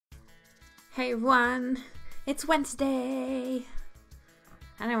Hey everyone, it's Wednesday.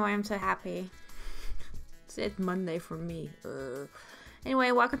 I don't know why I'm so happy. It's Monday for me.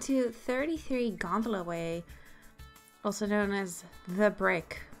 Anyway, welcome to 33 Gondola Way, also known as the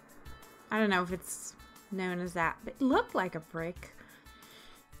brick. I don't know if it's known as that, but it looked like a brick.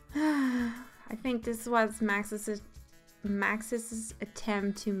 I think this was Max's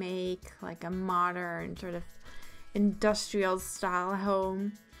attempt to make like a modern sort of industrial style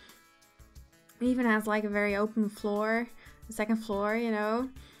home. It even has like a very open floor, the second floor, you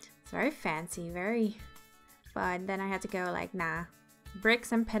know. It's very fancy, very. But then I had to go like, nah,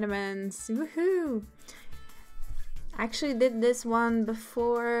 bricks and pediments, woohoo! I actually did this one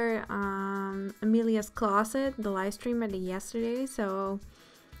before Amelia's Closet, the live stream I did yesterday. So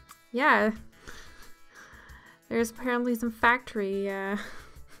yeah, there's apparently some factory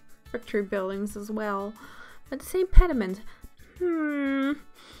buildings as well, but the same pediment.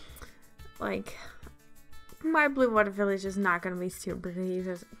 Like, my Bluewater village is not going to be super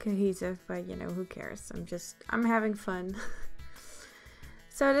cohesive, but you know, who cares? I'm having fun.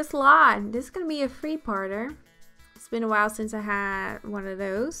 So this is going to be a three-parter. It's been a while since I had one of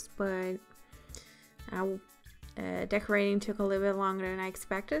those, but decorating took a little bit longer than I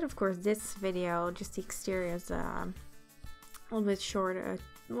expected. Of course, this video, just the exterior is a little bit shorter.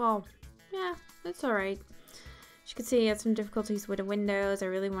 Well, yeah, it's alright. As you can see, I had some difficulties with the windows. I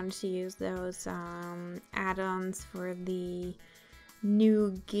really wanted to use those add-ons for the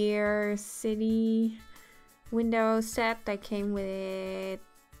new Gear City window set that came with it.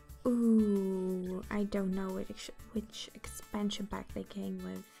 Ooh, I don't know which expansion pack they came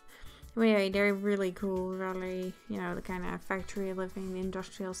with. Anyway, they're really cool, really, you know, the kind of factory living,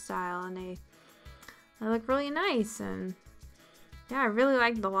 industrial style, and they look really nice. And yeah, I really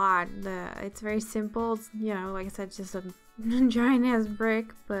like the lot. It's very simple. It's, you know, like I said, just a giant ass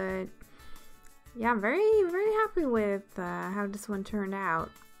brick. But yeah, I'm very, very happy with how this one turned out.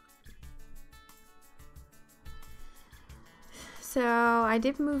 So I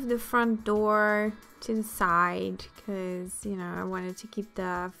did move the front door to the side because, you know, I wanted to keep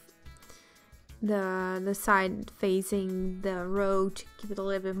the side facing the road to keep it a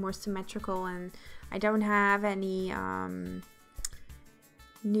little bit more symmetrical. And I don't have any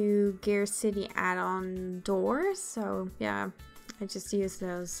new Gear City add-on doors, so yeah, I just use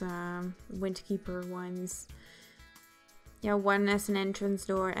those Windkeeper ones. Yeah, one as an entrance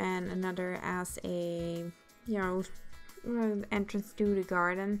door and another as a, you know, entrance to the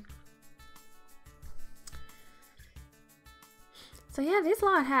garden. So yeah, this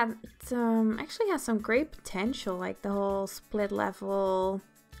lot had actually has some great potential, like the whole split level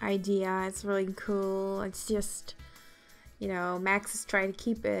idea. It's really cool. It's just, you know, Max is trying to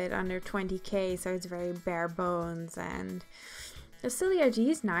keep it under 20k, so it's very bare bones, and the silly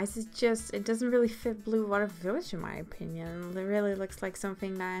idea is nice. It's just, it doesn't really fit Bluewater Village in my opinion. It really looks like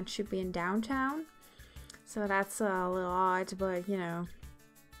something that should be in downtown, so that's a little odd, but you know,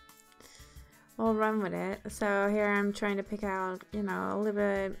 we'll run with it. So here I'm trying to pick out, you know,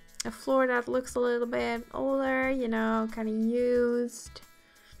 a floor that looks a little bit older, you know, kind of used,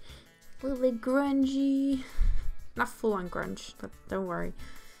 a little bit grungy. Not full on grunge, but don't worry,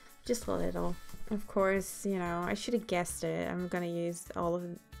 just a little. Of course, you know, I should have guessed it. I'm gonna use all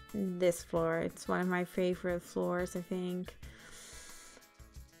of this floor. It's one of my favorite floors, I think.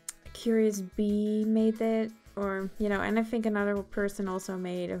 Curious Bee made it, or, you know, and I think another person also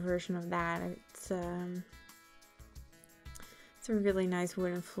made a version of that. It's a really nice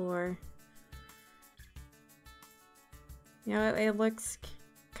wooden floor. You know, it looks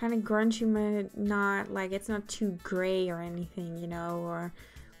kind of grungy, but not like, it's not too gray or anything, you know,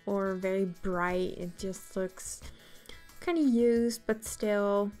 or very bright. It just looks kind of used, but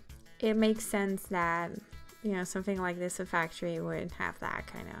still it makes sense that, you know, something like this, a factory would have that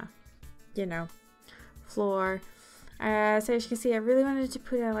kind of, you know, floor. So as you can see, I really wanted to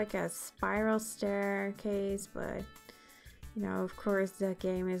put out like a spiral staircase, but you know, of course the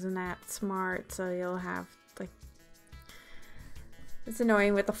game isn't that smart, so you'll have, it's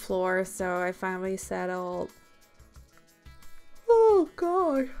annoying with the floor, so I finally settled. Oh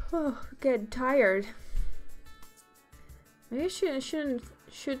god, getting tired. Maybe I should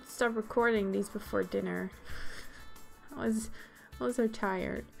stop recording these before dinner. I was so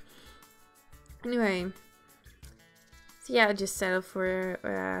tired. Anyway, so yeah, I just settled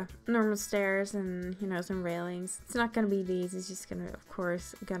for normal stairs and, you know, some railings. It's not gonna be these. It's just gonna, of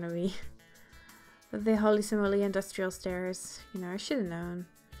course, gonna be the holy simoly industrial stairs. You know, I should have known.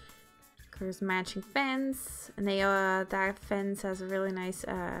 Of course, matching fence, and they that fence has a really nice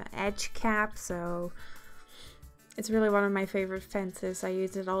edge cap, so It's really one of my favorite fences. I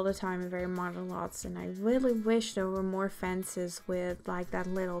use it all the time in very modern lots, and I really wish there were more fences with like that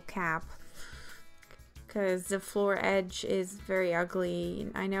little cap, because the floor edge is very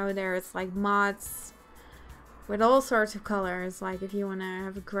ugly. I know there's like mods with all sorts of colors, like if you want to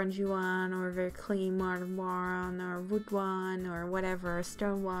have a grungy one or a very clean modern one or a wood one or whatever, a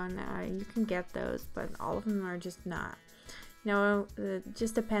stone one, you can get those, but all of them are just not. You know, it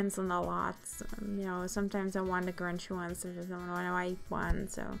just depends on the lots. You know, sometimes I want the grungy one, sometimes I want a white one,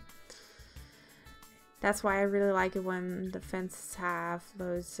 so that's why I really like it when the fences have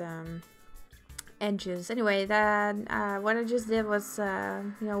those edges. Anyway, that what I just did was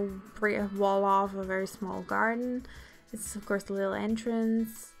you know, wall off a very small garden. It's of course the little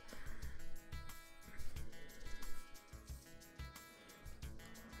entrance.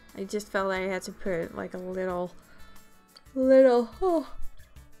 I just felt like I had to put like a little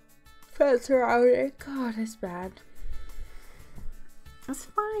fence around it. God, that's bad. That's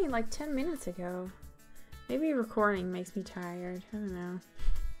fine, like 10 minutes ago. Maybe recording makes me tired. I don't know.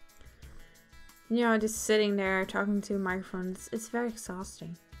 You know, just sitting there talking to microphones, it's very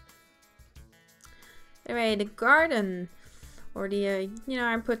exhausting. Anyway, the garden, or the, you know,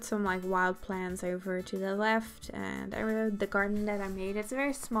 I put some like wild plants over to the left, and I really, the garden that I made, it's a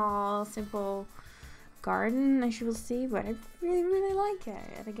very small, simple garden, as you will see, but I really like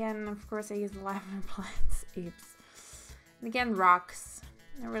it. And again, of course, I use lavender plants. Oops. And again, rocks.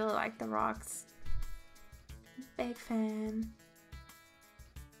 I really like the rocks. Big fan.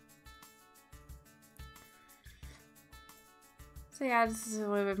 So yeah, this is a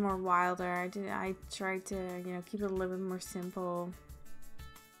little bit more wilder. I tried to, you know, keep it a little bit more simple.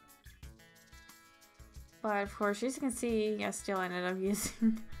 But of course, as you can see, I still ended up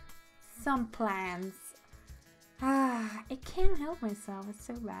using some plants. I can't help myself. It's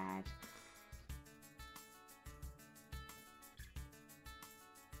so bad.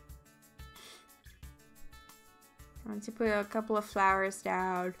 I want to put a couple of flowers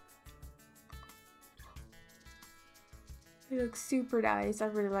down. They look super nice. I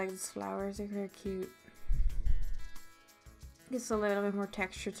really like these flowers. They're very cute. Gives a little bit more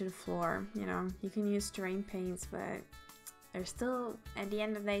texture to the floor. You know, you can use terrain paints, but they're still, at the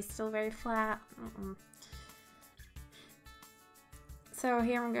end of the day, still very flat. So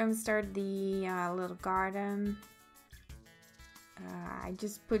here I'm going to start the little garden. I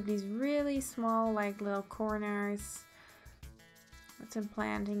just put these really small, like little corners. Put some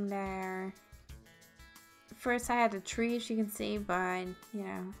planting there. First I had the trees, you can see, but you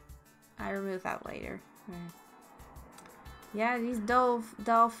know, I removed that later. Yeah, these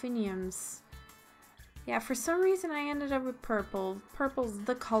delphiniums. Yeah, for some reason I ended up with purple. Purple's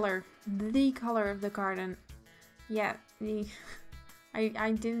the color of the garden. Yeah,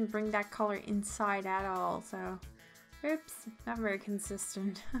 I didn't bring that color inside at all, so oops, not very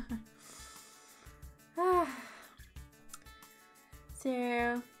consistent.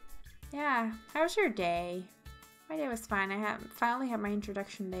 So yeah, how was your day? My day was fine. I finally had my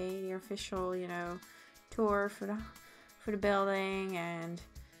introduction day, the official, you know, tour for the building, and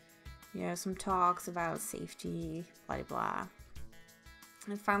you know, some talks about safety, blah blah.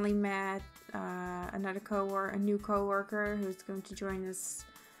 I finally met a new coworker who's going to join us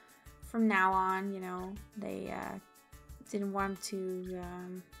from now on. You know, they didn't want to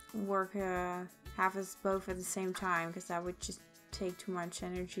work have us both at the same time, because that would just take too much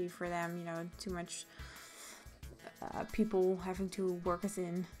energy for them, you know, too much people having to work us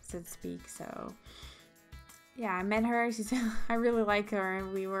in, so to speak. So yeah, I met her. I really like her,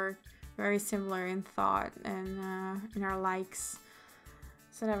 and we were very similar in thought and in our likes.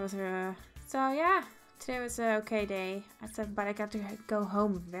 So that was so yeah, today was an okay day. But I got to go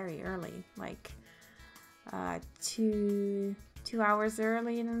home very early, like 2 hours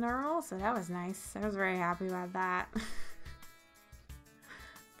early than normal, so that was nice. I was very happy about that.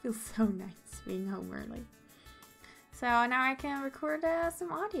 Feels so nice being home early. So now I can record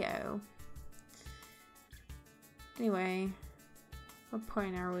some audio. Anyway, what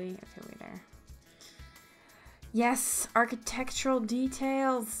point are we? Okay, wait there. Yes, architectural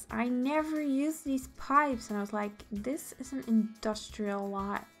details. I never use these pipes, and I was like, this is an industrial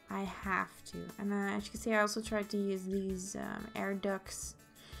lot. I have to. And as you can see, I also tried to use these air ducts,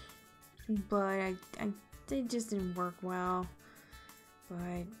 but they just didn't work well.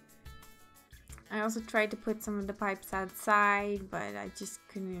 But I also tried to put some of the pipes outside, but I just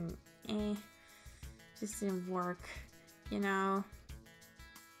couldn't, just didn't work, you know.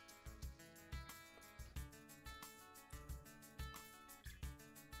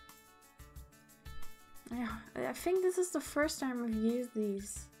 I think this is the first time I've used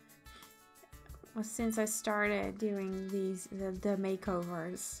these. since I started doing the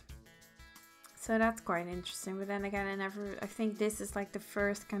makeovers. So that's quite interesting. But then again, I think this is like the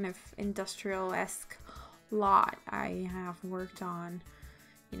first kind of industrial-esque lot I have worked on.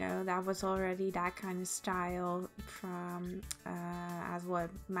 You know, that was already that kind of style from as what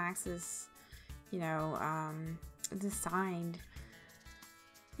Max is, you know, designed.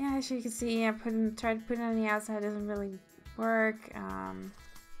 Yeah, as you can see, I tried to put it on the outside, it doesn't really work. I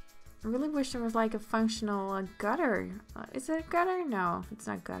really wish there was like a functional gutter. Is it a gutter? No, it's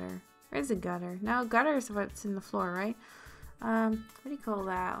not gutter. Or is it gutter? No, gutter is what's in the floor, right? What do you call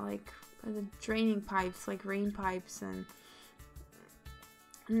that? Like the draining pipes, like rain pipes. And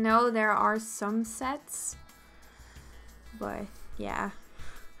no, there are some sets, but yeah.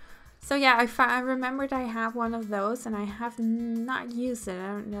 So yeah, I remembered I have one of those, and I have not used it. I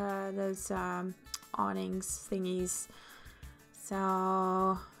don't know those awnings thingies.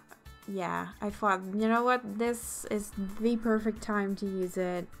 So yeah, I thought, you know what, this is the perfect time to use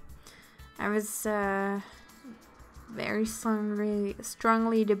it. I was very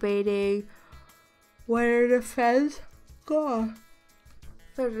strongly debating whether the fence,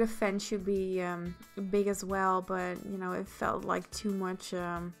 whether the fence should be big as well, but you know, it felt like too much,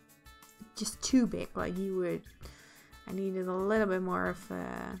 just too big. Like I needed a little bit more of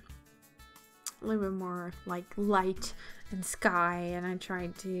like light and sky, and I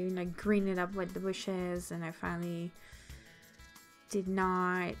tried to like green it up with the bushes, and I finally did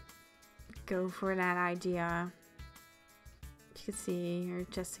not go for that idea. You can see you're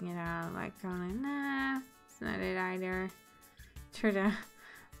testing it out, like going, nah, it's not it either. Try to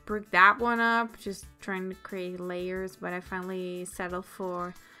break that one up, just trying to create layers, but I finally settled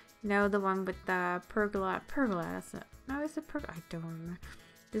for, you know, the one with the pergola, that's it. No, is it pergola? I don't remember.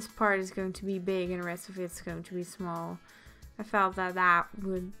 This part is going to be big and the rest of it's going to be small. I felt that that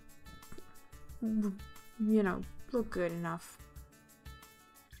would, you know, look good enough.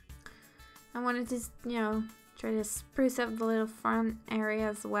 I wanted to, you know, try to spruce up the little front area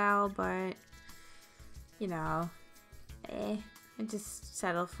as well, but, you know, I just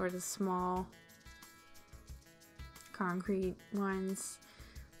settled for the small concrete ones.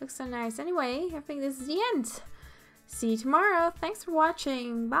 Looks so nice. Anyway, I think this is the end. See you tomorrow. Thanks for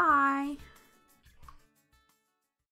watching. Bye.